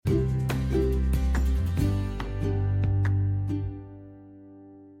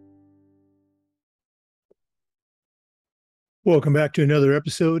Welcome back to another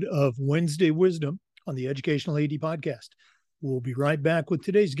episode of Wednesday Wisdom on the Educational AD Podcast. We'll be right back with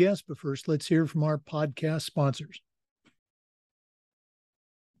today's guest, but first, let's hear from our podcast sponsors.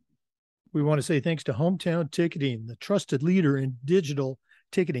 We want to say thanks to Hometown Ticketing, the trusted leader in digital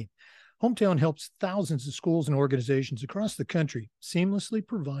ticketing. Hometown helps thousands of schools and organizations across the country seamlessly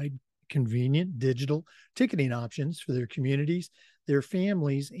provide convenient digital ticketing options for their communities, their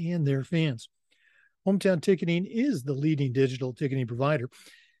families, and their fans. Hometown Ticketing is the leading digital ticketing provider.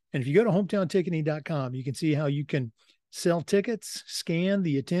 And if you go to hometownticketing.com, you can see how you can sell tickets, scan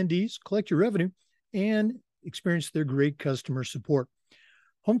the attendees, collect your revenue, and experience their great customer support.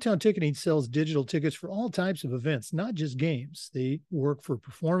 Hometown Ticketing sells digital tickets for all types of events, not just games. They work for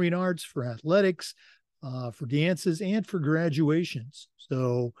performing arts, for athletics, for dances, and for graduations.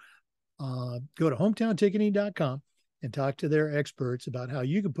 So go to hometownticketing.com and talk to their experts about how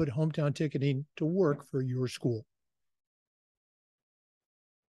you can put Hometown Ticketing to work for your school.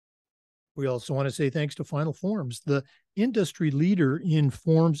 We also want to say thanks to Final Forms, the industry leader in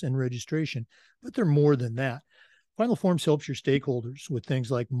forms and registration, but they're more than that. Final Forms helps your stakeholders with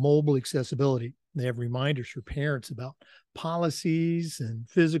things like mobile accessibility. They have reminders for parents about policies and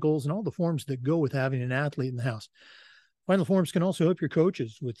physicals and all the forms that go with having an athlete in the house. Final Forms can also help your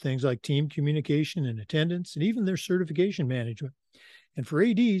coaches with things like team communication and attendance, and even their certification management. And for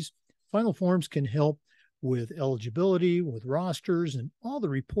ADs, Final Forms can help with eligibility, with rosters, and all the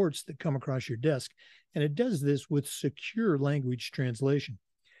reports that come across your desk. And it does this with secure language translation.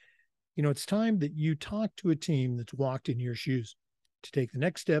 You know, it's time that you talk to a team that's walked in your shoes. To take the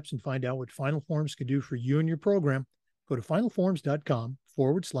next steps and find out what Final Forms can do for you and your program, go to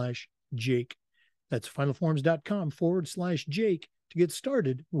finalforms.com/Jake. That's finalforms.com/Jake to get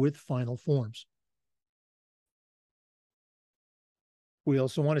started with Final Forms. We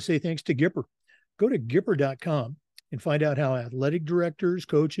also want to say thanks to Gipper. Go to Gipper.com and find out how athletic directors,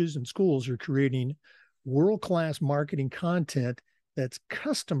 coaches, and schools are creating world-class marketing content that's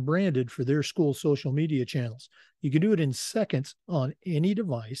custom branded for their school social media channels. You can do it in seconds on any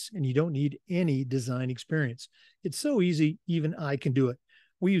device, and you don't need any design experience. It's so easy, even I can do it.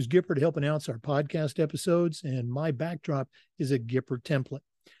 We use Gipper to help announce our podcast episodes, and my backdrop is a Gipper template.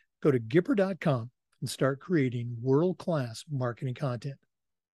 Go to Gipper.com and start creating world-class marketing content.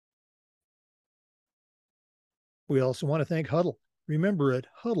 We also want to thank Hudl. Remember, at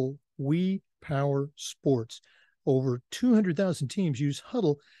Hudl, we power sports. Over 200,000 teams use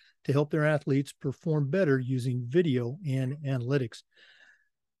Hudl to help their athletes perform better using video and analytics.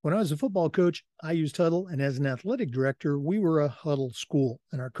 When I was a football coach, I used Hudl, and as an athletic director, we were a Hudl school,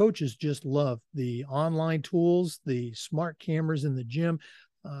 and our coaches just loved the online tools, the smart cameras in the gym.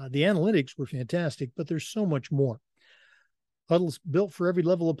 The analytics were fantastic, but there's so much more. Hudl's built for every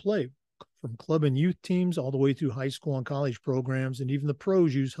level of play, from club and youth teams all the way through high school and college programs, and even the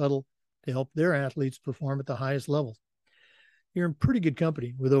pros use Hudl to help their athletes perform at the highest levels. You're in pretty good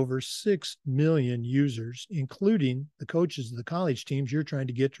company with over 6 million users, including the coaches of the college teams you're trying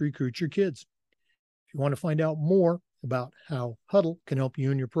to get to recruit your kids. If you want to find out more about how Hudl can help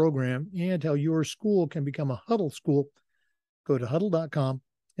you in your program and how your school can become a Hudl school, go to Hudl.com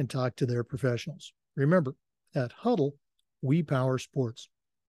and talk to their professionals. Remember, at Hudl, we power sports.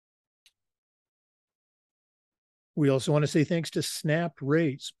 We also want to say thanks to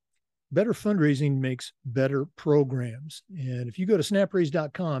SnapRaise. Better fundraising makes better programs. And if you go to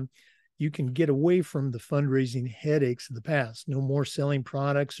snapraise.com, you can get away from the fundraising headaches of the past. No more selling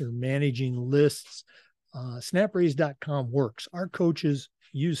products or managing lists. Snapraise.com works. Our coaches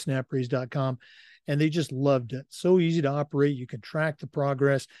use snapraise.com, and they just loved it. So easy to operate. You can track the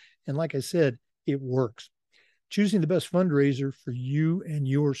progress. And like I said, it works. Choosing the best fundraiser for you and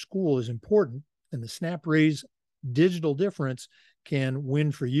your school is important, and the SnapRaise digital difference can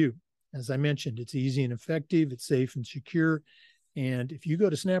win for you. As I mentioned, it's easy and effective, it's safe and secure. And if you go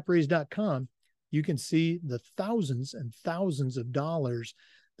to snapraise.com, you can see the thousands and thousands of dollars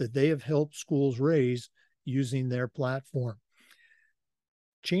that they have helped schools raise using their platform.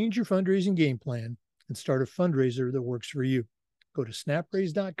 Change your fundraising game plan and start a fundraiser that works for you. Go to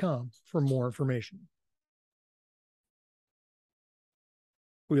snapraise.com for more information.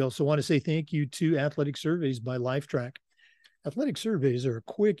 We also want to say thank you to Athletic Surveys by Lifetrack. Athletic surveys are a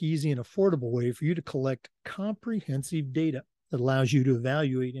quick, easy, and affordable way for you to collect comprehensive data that allows you to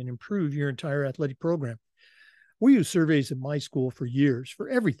evaluate and improve your entire athletic program. We use surveys at my school for years, for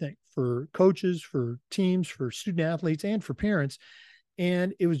everything, for coaches, for teams, for student athletes, and for parents,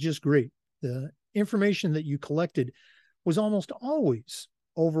 and it was just great. The information that you collected was almost always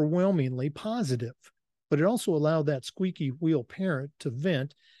overwhelmingly positive, but it also allowed that squeaky wheel parent to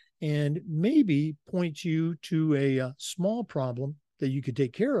vent and maybe point you to a small problem that you could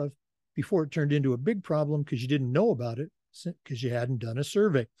take care of before it turned into a big problem because you didn't know about it because you hadn't done a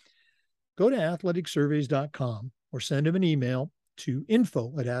survey. Go to athleticsurveys.com or send them an email to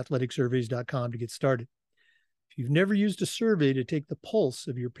info@athleticsurveys.com to get started. If you've never used a survey to take the pulse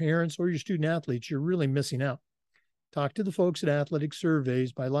of your parents or your student athletes, you're really missing out. Talk to the folks at Athletic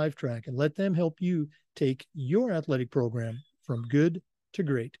Surveys by Lifetrack and let them help you take your athletic program from good to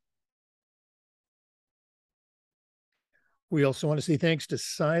great. We also want to say thanks to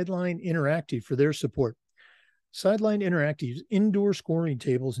Sideline Interactive for their support. Sideline Interactive's indoor scoring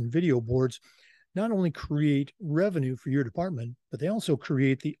tables and video boards not only create revenue for your department, but they also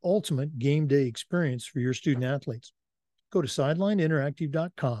create the ultimate game day experience for your student athletes. Go to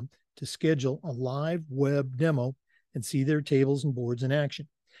sidelineinteractive.com to schedule a live web demo and see their tables and boards in action.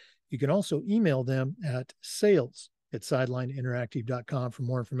 You can also email them at sales@sidelineinteractive.com for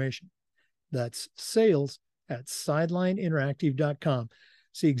more information. That's sales@sidelineinteractive.com.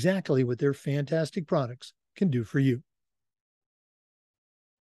 See exactly what their fantastic products can do for you.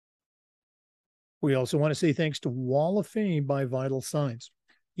 We also want to say thanks to Wall of Fame by Vital Signs.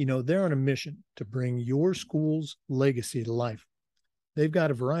 You know, they're on a mission to bring your school's legacy to life. They've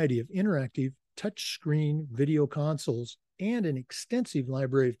got a variety of interactive touchscreen video consoles and an extensive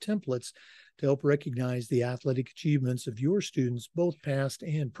library of templates to help recognize the athletic achievements of your students, both past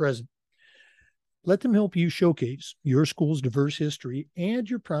and present. Let them help you showcase your school's diverse history and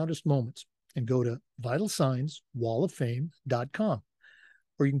your proudest moments, and go to vitalsignswalloffame.com.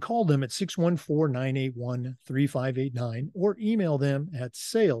 Or you can call them at 614-981-3589 or email them at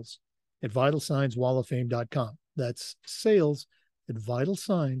sales@vitalsignswalloffame.com. That's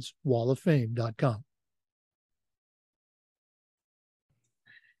sales@vitalsignswalloffame.com.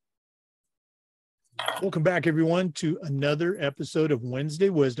 Welcome back, everyone, to another episode of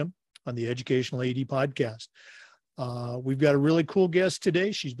Wednesday Wisdom on the Educational AD Podcast. We've got a really cool guest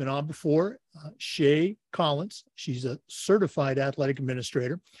today. She's been on before, Shay Collins. She's a certified athletic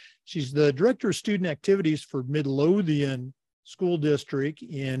administrator. She's the director of student activities for Midlothian School District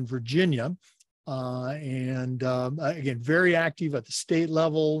in Virginia. Again, very active at the state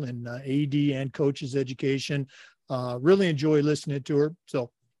level in AD and coaches education. Really enjoy listening to her.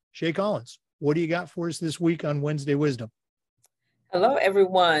 So, Shay Collins, what do you got for us this week on Wednesday Wisdom? Hello,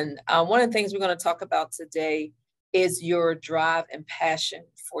 everyone. One of the things we're going to talk about today is your drive and passion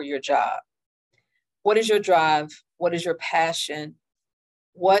for your job. What is your drive? What is your passion?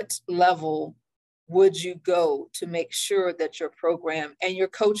 What level would you go to make sure that your program and your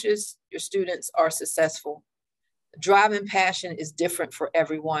coaches, your students are successful? Drive and passion is different for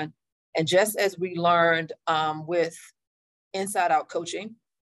everyone. And just as we learned with Inside Out Coaching,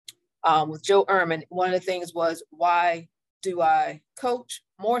 with Joe Ehrmann, one of the things was, why do I coach?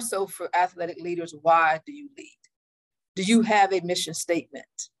 More so for athletic leaders, why do you lead? Do you have a mission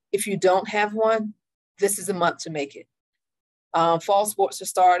statement? If you don't have one, this is a month to make it. Fall sports are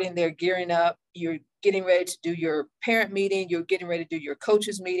starting. They're gearing up. You're getting ready to do your parent meeting. You're getting ready to do your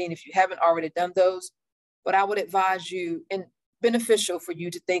coaches meeting if you haven't already done those. But I would advise you, and beneficial for you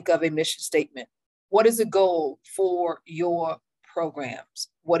to think of a mission statement. What is the goal for your programs?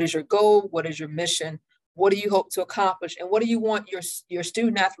 What is your goal? What is your mission? What do you hope to accomplish? And what do you want your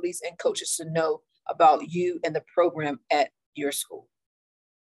student athletes and coaches to know about you and the program at your school?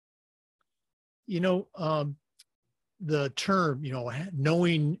 The term,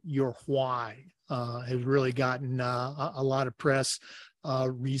 knowing your why has really gotten a lot of press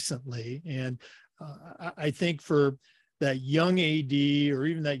recently. And I think for that young AD or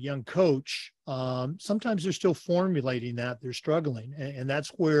even that young coach, sometimes they're still formulating that. They're struggling. And that's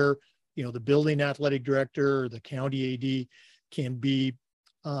where, the building athletic director or the county AD can be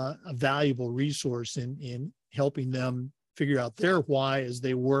a valuable resource in helping them figure out their why as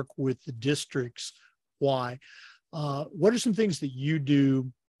they work with the district's why. What are some things that you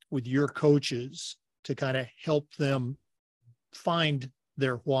do with your coaches to kind of help them find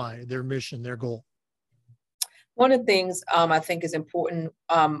their why, their mission, their goal? One of the things I think is important,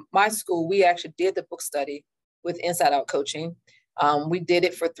 my school, we actually did the book study with Inside Out Coaching. We did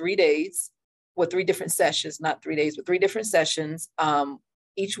it for 3 days, with 3 different sessions, not 3 days, but 3 different sessions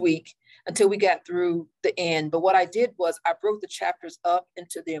each week until we got through the end. But what I did was I broke the chapters up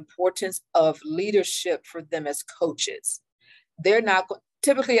into the importance of leadership for them as coaches. They're not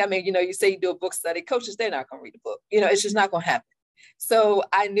typically, you say you do a book study, coaches, they're not going to read the book. It's just not going to happen. So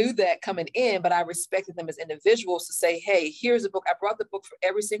I knew that coming in, but I respected them as individuals to say, hey, here's a book. I brought the book for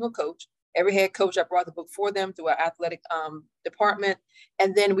every single coach, every head coach. I brought the book for them through our athletic department.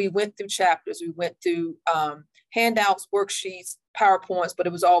 And then we went through chapters. We went through handouts, worksheets, PowerPoints, but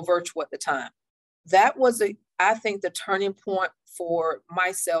it was all virtual at the time. That was, I think, the turning point for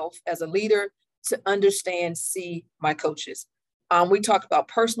myself as a leader to understand, see my coaches. We talked about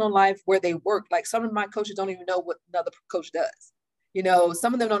personal life, where they work. Like some of my coaches don't even know what another coach does. You know,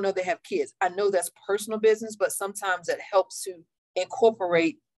 some of them don't know they have kids. I know that's personal business, but sometimes it helps to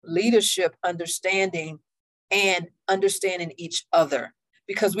incorporate leadership, understanding, and understanding each other,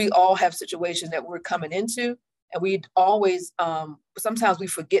 because we all have situations that we're coming into, and we always, sometimes we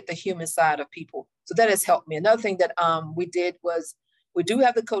forget the human side of people. So that has helped me. Another thing that we did was, we do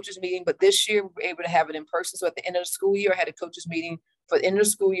have the coaches meeting, but this year we were able to have it in person. So at the end of the school year, I had a coaches meeting. For the end of the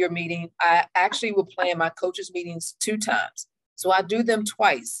school year meeting, I actually will plan my coaches meetings 2 times. So I do them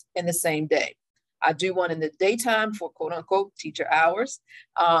twice in the same day. I do one in the daytime for quote unquote teacher hours.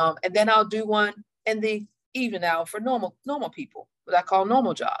 And then I'll do one in the evening hour for normal people, what I call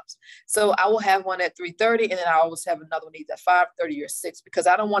normal jobs. So I will have one at 3:30, and then I always have another one either at 5:30 or 6, because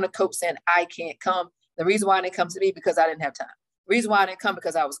I don't want a coach saying I can't come. The reason why I didn't come to me because I didn't have time. The reason why I didn't come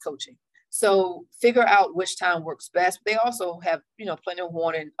because I was coaching. So figure out which time works best. They also have, plenty of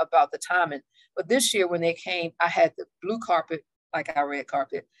warning about the timing. But this year when they came, I had the blue carpet, like our red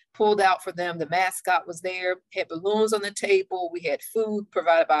carpet, pulled out for them. The mascot was there, had balloons on the table. We had food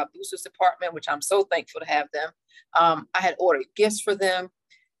provided by our boosters department, which I'm so thankful to have them. I had ordered gifts for them.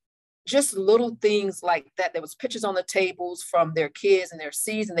 Just little things like that. There was pictures on the tables from their kids and their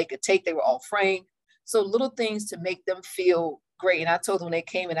season they could take. They were all framed. So little things to make them feel great. And I told them when they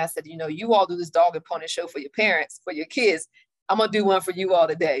came, and I said, you all do this dog and pony show for your parents, for your kids. I'm going to do one for you all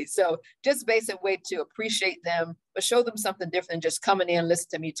today. So just basic way to appreciate them, but show them something different than just coming in, listen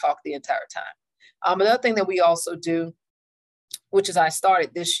to me talk the entire time. Another thing that we also do, which is I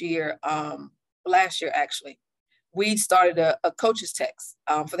started this year, last year, actually, we started a coaches text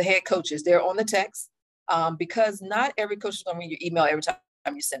for the head coaches. They're on the text because not every coach is going to read your email every time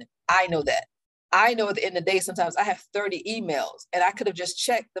you send it. I know that. I know at the end of the day, sometimes I have 30 emails and I could have just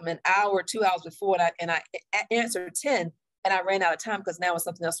checked them an hour, 2 hours before, and I answered 10 and I ran out of time because now it's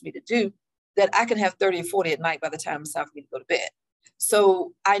something else for me to do, that I can have 30 or 40 at night by the time it's time for me to go to bed.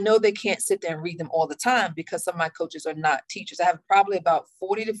 So I know they can't sit there and read them all the time because some of my coaches are not teachers. I have probably about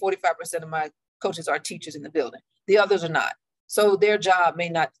 40 to 45% of my coaches are teachers in the building. The others are not. So their job may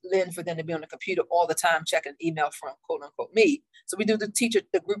not lend for them to be on the computer all the time checking email from quote unquote me. So we do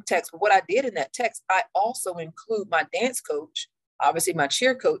the group text. But what I did in that text, I also include my dance coach, obviously my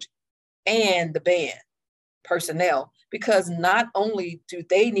cheer coach, and the band personnel, because not only do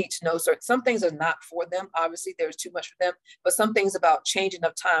they need to know some things are not for them. Obviously, there's too much for them, but some things about changing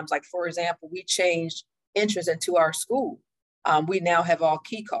of times. Like, for example, we changed entrance into our school. We now have all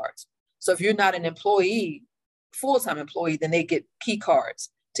key cards. So if you're not an employee, full-time employee, then they get key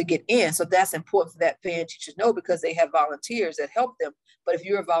cards to get in. So that's important for that band teacher to know because they have volunteers that help them. But if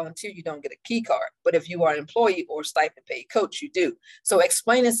you're a volunteer, you don't get a key card. But if you are an employee or stipend paid coach, you do. So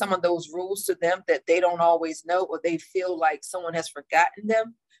explaining some of those rules to them that they don't always know, or they feel like someone has forgotten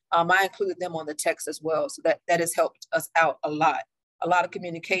them, I included them on the text as well. So that has helped us out a lot of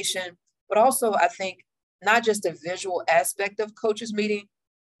communication. But also, I think not just the visual aspect of coaches meeting,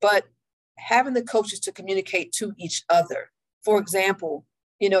 but having the coaches to communicate to each other. For example,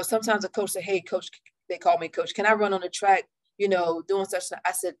 sometimes a coach say, hey, coach, they call me coach, can I run on the track, doing such.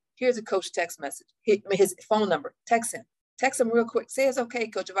 I said, here's a coach text message, his phone number, text him real quick. Say it's okay,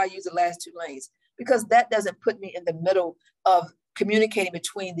 coach, if I use the last 2 lanes, because that doesn't put me in the middle of communicating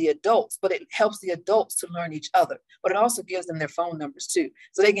between the adults, but it helps the adults to learn each other. But it also gives them their phone numbers too.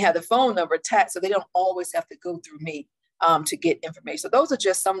 So they can have the phone number attached so they don't always have to go through me to get information. So those are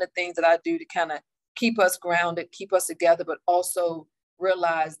just some of the things that I do to kind of keep us grounded, keep us together, but also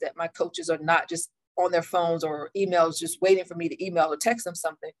realize that my coaches are not just on their phones or emails, just waiting for me to email or text them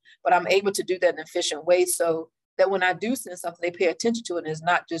something, but I'm able to do that in an efficient way so that when I do send something, they pay attention to it. And it's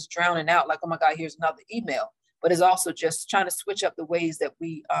not just drowning out like, oh my God, here's another email, but it's also just trying to switch up the ways that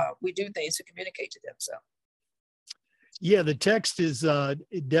we do things to communicate to them. So. Yeah, the text is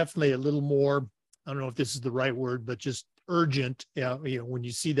definitely a little more, I don't know if this is the right word, but just urgent. When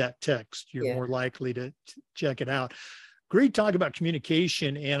you see that text, you're more likely to check it out. Great talk about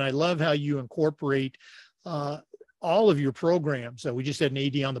communication. And I love how you incorporate all of your programs. So we just had an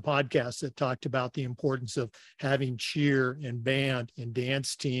AD on the podcast that talked about the importance of having cheer and band and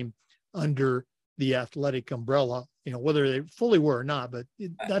dance team under the athletic umbrella, whether they fully were or not, but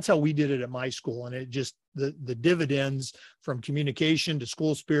that's how we did it at my school. And it just, the dividends from communication to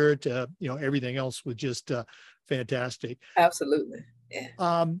school spirit to, everything else was just fantastic. Absolutely.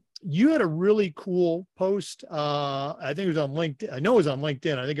 Yeah. You had a really cool post. I think it was on LinkedIn. I know it was on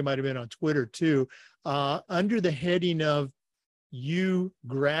LinkedIn. I think it might've been on Twitter too, under the heading of you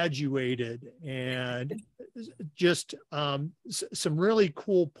graduated, and just some really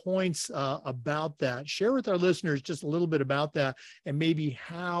cool points about that. Share with our listeners just a little bit about that, and maybe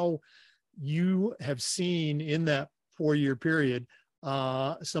how you have seen in that 4-year period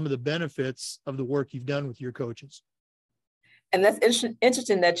some of the benefits of the work you've done with your coaches. And that's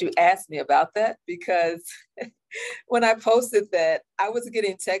interesting that you asked me about that, because when I posted that, I was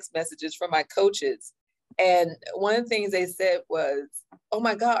getting text messages from my coaches. And one of the things they said was, "Oh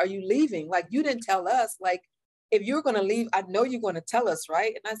my God, are you leaving? Like, you didn't tell us. Like, if you're going to leave, I know you're going to tell us,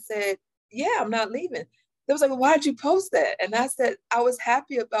 right?" And I said, "Yeah, I'm not leaving." They was like, "Well, why did you post that?" And I said, I was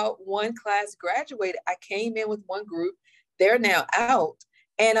happy about one class graduated. I came in with one group. They're now out.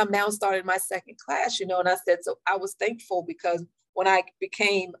 And I'm now starting my second class, and I said, so I was thankful, because when I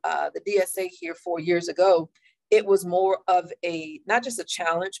became the DSA here 4 years ago, it was more of not just a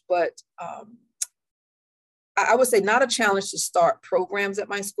challenge, but I would say not a challenge to start programs at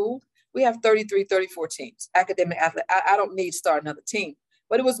my school. We have 33, 34 teams, academic athlete. I don't need to start another team,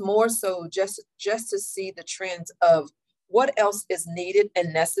 but it was more so just to see the trends of what else is needed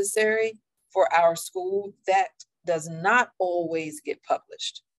and necessary for our school that does not always get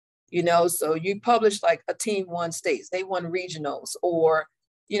published. So you publish like a team won states, they won regionals, or,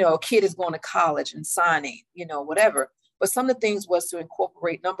 a kid is going to college and signing, whatever. But some of the things was to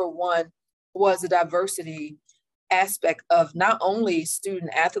incorporate, number one, was the diversity aspect of not only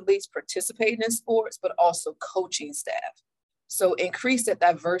student athletes participating in sports, but also coaching staff. So increase that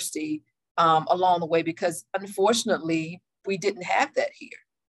diversity along the way, because unfortunately, we didn't have that here.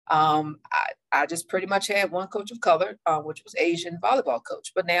 I just pretty much had one coach of color, which was Asian volleyball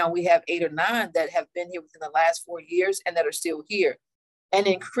coach. But now we have 8 or 9 that have been here within the last 4 years and that are still here. And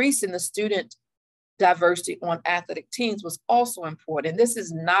increasing the student diversity on athletic teams was also important. And this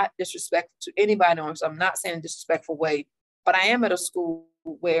is not disrespectful to anybody on, so I'm not saying in a disrespectful way, but I am at a school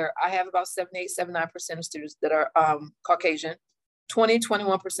where I have about 79% of students that are Caucasian.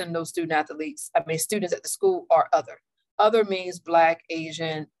 21% of those students at the school are other. Other means Black,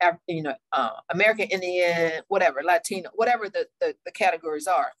 Asian, American Indian, whatever, Latino, whatever the categories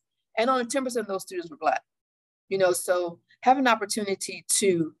are. And only 10% of those students were Black. So have an opportunity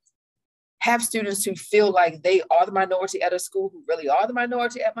to have students who feel like they are the minority at a school, who really are the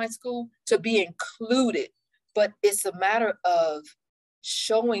minority at my school, to be included. But it's a matter of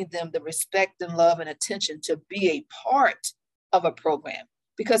showing them the respect and love and attention to be a part of a program.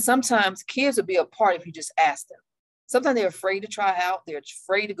 Because sometimes kids will be a part if you just ask them. Sometimes they're afraid to try out. They're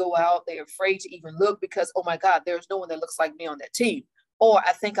afraid to go out. They're afraid to even look because, oh my God, there's no one that looks like me on that team. Or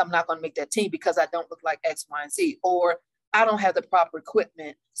I think I'm not going to make that team because I don't look like X, Y, and Z. Or I don't have the proper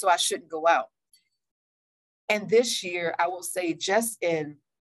equipment, so I shouldn't go out. And this year, I will say, just in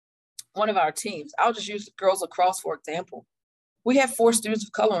one of our teams, I'll just use girls lacrosse, for example. We have 4 students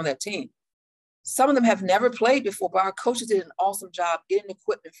of color on that team. Some of them have never played before, but our coaches did an awesome job getting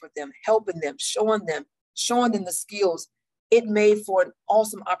equipment for them, helping them, showing them the skills. It made for an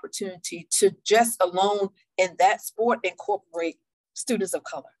awesome opportunity to just alone in that sport incorporate students of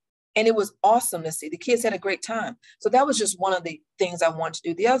color. And it was awesome to see. The kids had a great time. So that was just one of the things I wanted to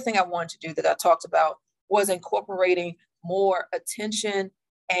do. The other thing I wanted to do that I talked about was incorporating more attention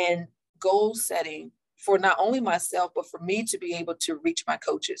and goal setting for not only myself, but for me to be able to reach my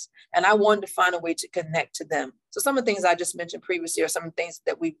coaches. And I wanted to find a way to connect to them. So some of the things I just mentioned previously are some of the things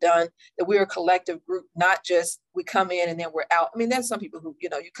that we've done, that we're a collective group, not just we come in and then we're out. I mean, there's some people who, you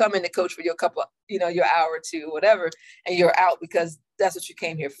come in to coach for your couple, your hour or two, whatever, and you're out because that's what you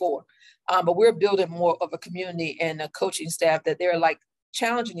came here for. But we're building more of a community and a coaching staff that they're like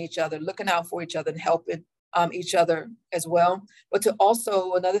challenging each other, looking out for each other and helping each other as well. But to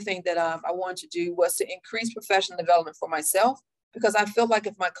also, another thing that I wanted to do was to increase professional development for myself, because I feel like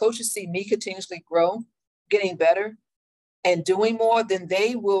if my coaches see me continuously grow, getting better and doing more, then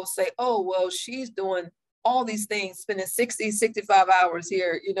they will say, oh, well, she's doing all these things, spending 60, 65 hours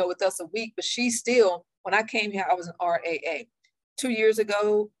here, with us a week, but she still, when I came here, I was an RAA. 2 years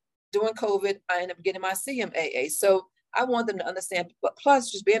ago, during COVID, I ended up getting my CMAA. So I want them to understand, but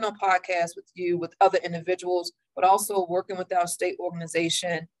plus just being on podcasts with you, with other individuals, but also working with our state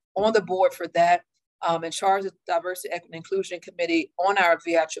organization on the board for that, in charge of the Diversity, Equity, and Inclusion Committee on our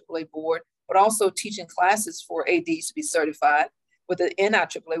VIAAA board, but also teaching classes for ADs to be certified with the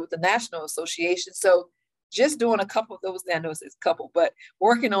NIAAA, with the National Association. So just doing a couple of those, I know it's a couple, but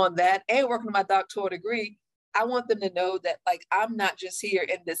working on that and working on my doctoral degree, I want them to know that like, I'm not just here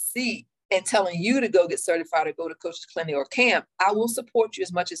in the seat and telling you to go get certified or go to coach's clinic or camp. I will support you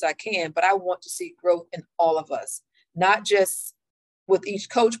as much as I can, but I want to see growth in all of us, not just with each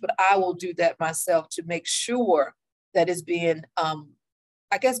coach, but I will do that myself to make sure that is being,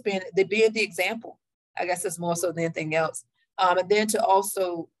 I guess, they're being the example. I guess it's more so than anything else. And then to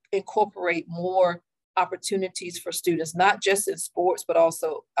also incorporate more opportunities for students, not just in sports, but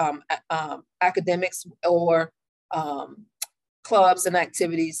also academics or clubs and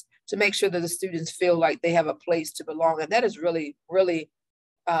activities, to make sure that the students feel like they have a place to belong. And that is really, really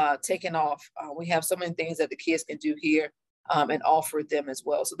taken off. We have so many things that the kids can do here and offer them as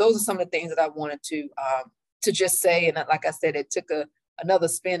well. So those are some of the things that I wanted to just say. And like I said, it took another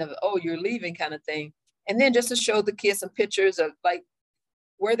spin of, oh, you're leaving kind of thing. And then just to show the kids some pictures of like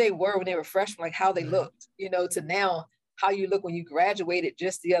where they were when they were freshmen, like how they looked, to now how you look when you graduated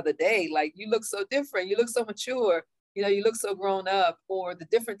just the other day. Like you look so different. You look so mature. You look so grown up. Or the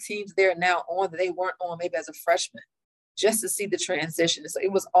different teams they're now on that they weren't on maybe as a freshman, just to see the transition. So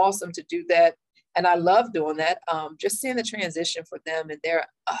it was awesome to do that. And I love doing that. Just seeing the transition for them and their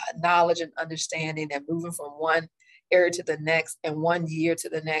knowledge and understanding and moving from one area to the next and 1 year to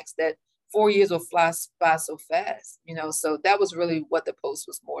the next, that 4 years will fly by so fast, so that was really what the post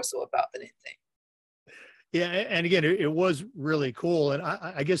was more so about than anything. Yeah. And again, it was really cool. And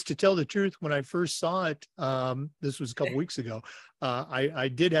I guess to tell the truth, when I first saw it, this was a couple weeks ago,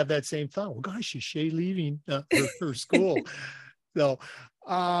 I did have that same thought. Well, gosh, is Shay leaving her school? So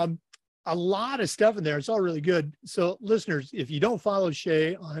a lot of stuff in there. It's all really good. So listeners, if you don't follow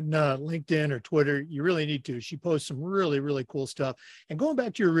Shay on LinkedIn or Twitter, you really need to. She posts some really, really cool stuff. And going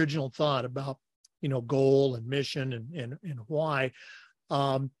back to your original thought about, goal and mission and why,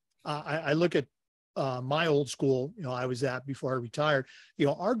 I look at my old school, I was at before I retired.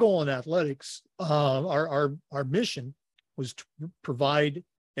 Our goal in athletics, our mission was to provide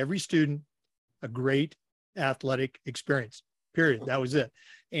every student a great athletic experience, period. That was it.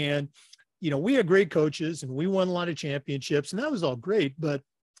 And, we had great coaches and we won a lot of championships and that was all great. But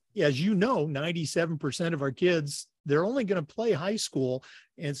as 97% of our kids, they're only going to play high school.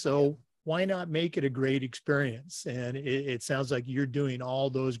 And so why not make it a great experience? And it sounds like you're doing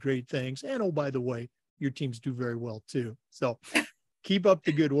all those great things. And oh, by the way, your teams do very well too. So keep up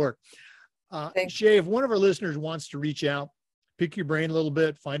the good work. Shay, if one of our listeners wants to reach out, pick your brain a little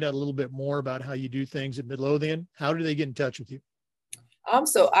bit, find out a little bit more about how you do things at Midlothian, how do they get in touch with you?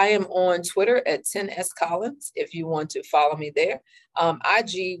 So I am on Twitter at 10S Collins, if you want to follow me there.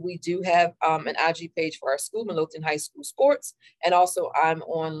 IG, we do have an IG page for our school, Midlothian High School Sports. And also I'm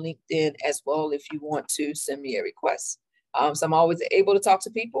on LinkedIn as well if you want to send me a request. So I'm always able to talk to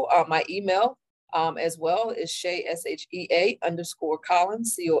people. My email as well is Shay, SHEA _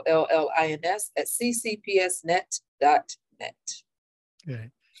 Collins, COLLINS at ccpsnet.net. Okay.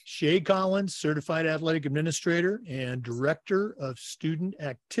 Shay Collins, Certified Athletic Administrator and Director of Student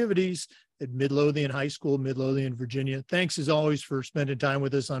Activities at Midlothian High School, Midlothian, Virginia. Thanks as always for spending time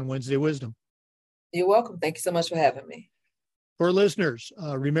with us on Wednesday Wisdom. You're welcome. Thank you so much for having me. For listeners,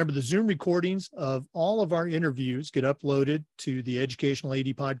 remember the Zoom recordings of all of our interviews get uploaded to the Educational AD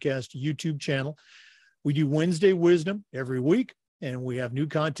Podcast YouTube channel. We do Wednesday Wisdom every week, and we have new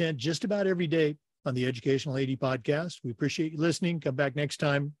content just about every day on the Educational AD Podcast. We appreciate you listening. Come back next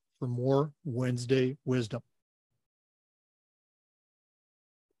time for more Wednesday Wisdom.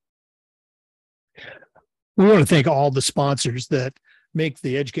 We want to thank all the sponsors that make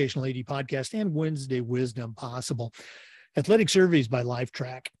the Educational AD Podcast and Wednesday Wisdom possible. Athletic Surveys by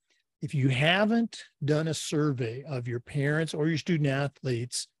LifeTrack. If you haven't done a survey of your parents or your student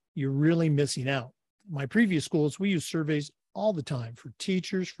athletes, you're really missing out. My previous schools, we use surveys all the time for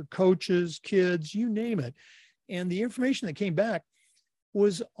teachers, for coaches, kids, you name it. And the information that came back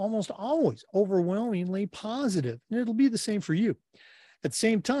was almost always overwhelmingly positive. And it'll be the same for you. At the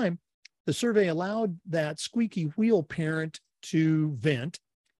same time, the survey allowed that squeaky wheel parent to vent.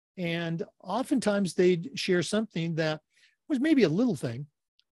 And oftentimes they'd share something that was maybe a little thing,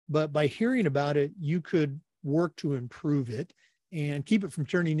 but by hearing about it, you could work to improve it and keep it from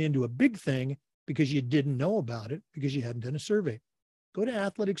turning into a big thing because you didn't know about it because you hadn't done a survey. Go to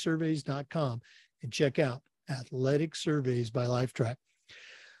athleticsurveys.com and check out Athletic Surveys by LifeTrack.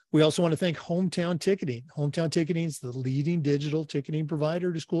 We also want to thank Hometown Ticketing. Hometown Ticketing is the leading digital ticketing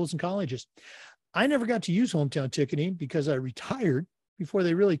provider to schools and colleges. I never got to use Hometown Ticketing because I retired before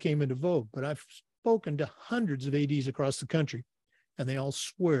they really came into vogue, but I've spoken to hundreds of ADs across the country, and they all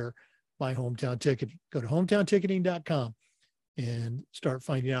swear by Hometown Ticketing. Go to hometownticketing.com and start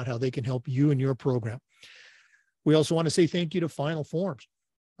finding out how they can help you and your program. We also want to say thank you to Final Forms.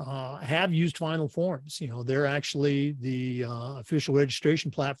 I have used Final Forms. You know, they're actually the official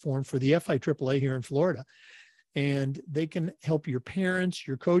registration platform for the FIAAA here in Florida. And they can help your parents,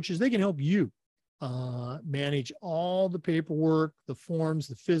 your coaches, they can help you manage all the paperwork, the forms,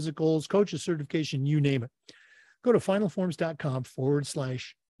 the physicals, coaches certification, you name it. Go to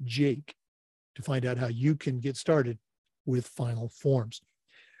finalforms.com/Jake to find out how you can get started with Final Forms.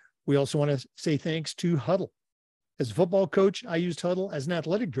 We also want to say thanks to Hudl. As a football coach, I used Hudl. As an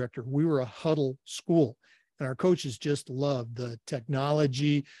athletic director, we were a Hudl school, and our coaches just loved the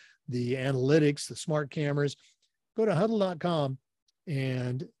technology, the analytics, the smart cameras. Go to Hudl.com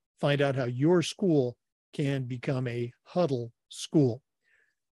and find out how your school can become a Hudl school.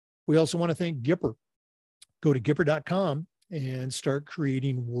 We also want to thank Gipper. Go to Gipper.com and start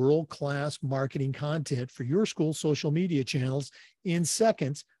creating world-class marketing content for your school social media channels in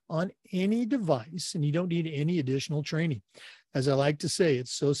seconds on any device, and you don't need any additional training. As I like to say,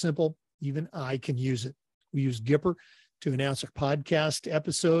 it's so simple, even I can use it. We use Gipper to announce our podcast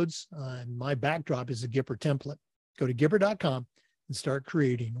episodes, and my backdrop is a Gipper template. Go to Gipper.com and start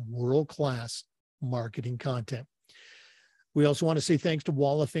creating world-class marketing content. We also want to say thanks to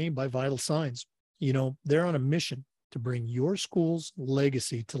Wall of Fame by Vital Signs. You know, they're on a mission to bring your school's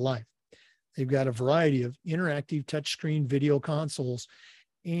legacy to life. They've got a variety of interactive touchscreen video consoles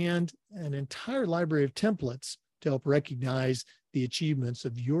and an entire library of templates to help recognize the achievements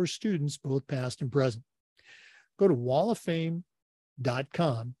of your students, both past and present. Go to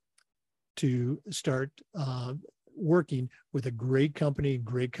walloffame.com to start working with a great company and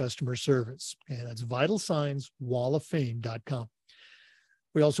great customer service. And that's Vital Signs, walloffame.com.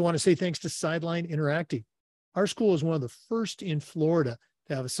 We also want to say thanks to Sideline Interactive. Our school is one of the first in Florida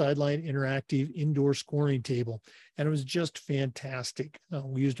to have a Sideline Interactive indoor scoring table, and it was just fantastic.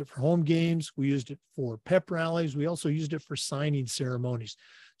 We used it for home games. We used it for pep rallies. We also used it for signing ceremonies.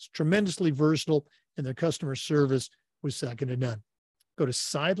 It's tremendously versatile, and their customer service was second to none. Go to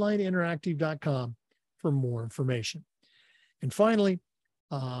sidelineinteractive.com for more information. And finally,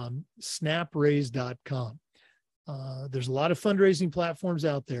 snapraise.com. There's a lot of fundraising platforms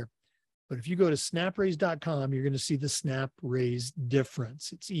out there, but if you go to snapraise.com, you're going to see the SnapRaise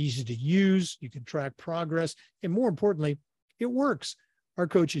difference. It's easy to use. You can track progress. And more importantly, it works. Our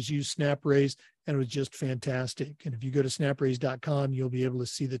coaches use SnapRaise, and it was just fantastic. And if you go to snapraise.com, you'll be able to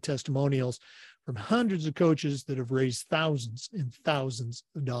see the testimonials from hundreds of coaches that have raised thousands and thousands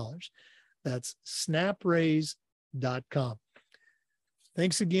of dollars. That's snapraise.com.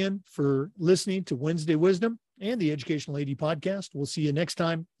 Thanks again for listening to Wednesday Wisdom and the Educational AD Podcast. We'll see you next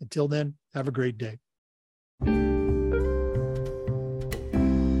time. Until then, have a great day.